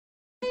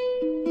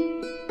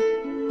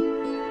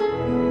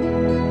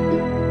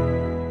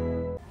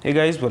Hey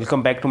guys,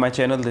 welcome back to my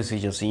channel. This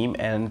is Asim,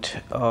 and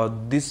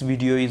this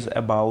video is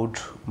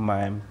about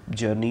my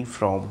journey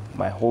from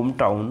my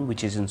hometown,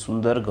 which is in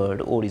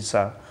Sundargarh,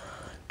 Odisha,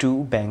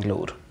 to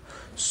Bangalore.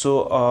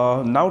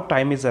 So now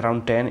time is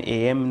around 10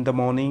 a.m. in the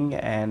morning,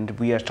 and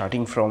we are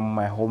starting from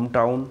my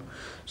hometown.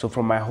 So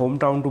from my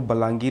hometown to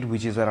Bangalore,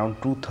 which is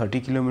around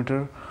 230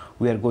 kilometer,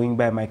 we are going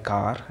by my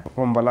car.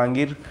 From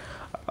Bangalore,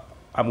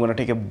 I'm gonna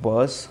take a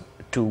bus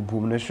to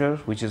Bhubaneswar,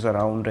 which is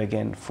around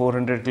again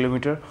 400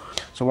 kilometer.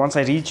 So once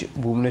I reach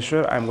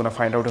Bhubaneswar, I'm gonna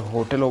find out a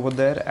hotel over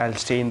there. I'll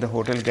stay in the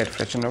hotel, get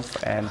freshen up,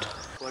 and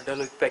we're done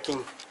with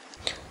packing.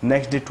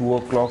 Next day 2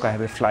 o'clock I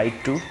have a flight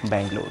to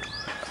Bangalore.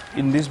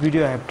 In this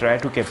video I have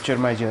tried to capture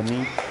my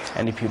journey,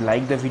 and if you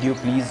like the video,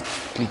 please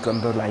click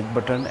on the like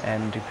button,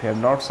 and if you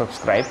have not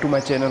subscribed to my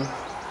channel,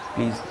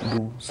 please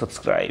do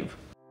subscribe.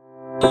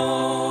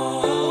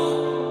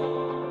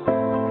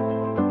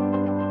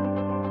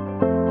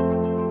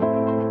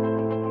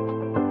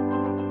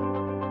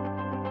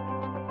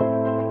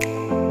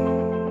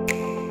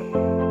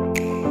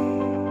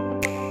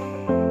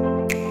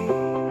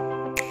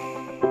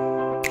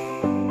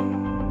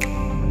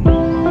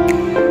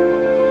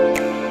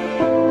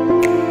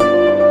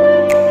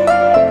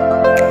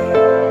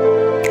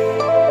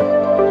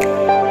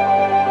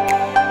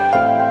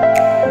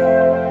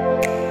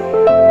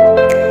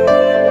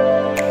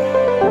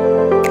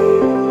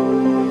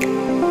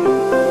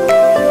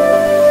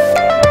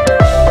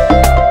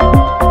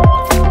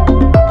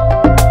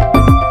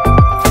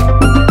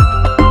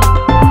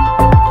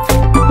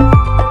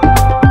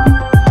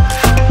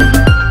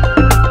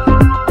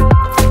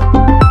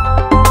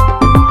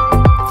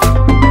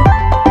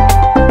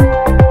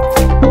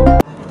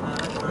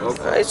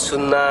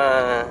 सुनना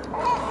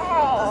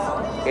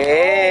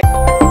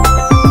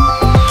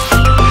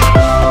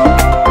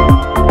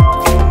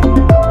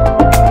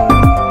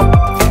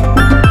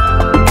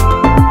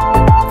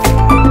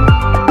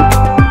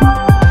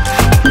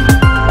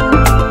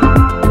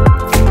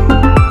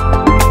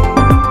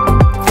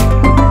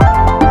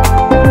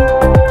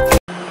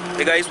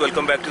guys,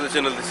 welcome back to the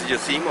channel. This is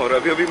असीम. और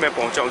अभी मैं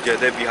पहुंचा हूँ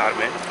जयदेव बिहार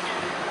में,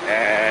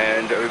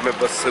 and अभी मैं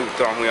बस से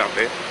उतरा हूँ यहाँ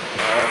पे.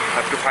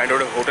 Have to find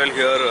out a hotel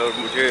here. और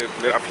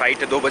मेरा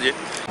फ्लाइट है 2 बजे.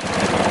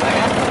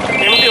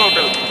 केमती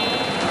होटल,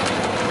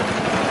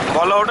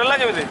 भल होटल ना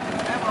केमती?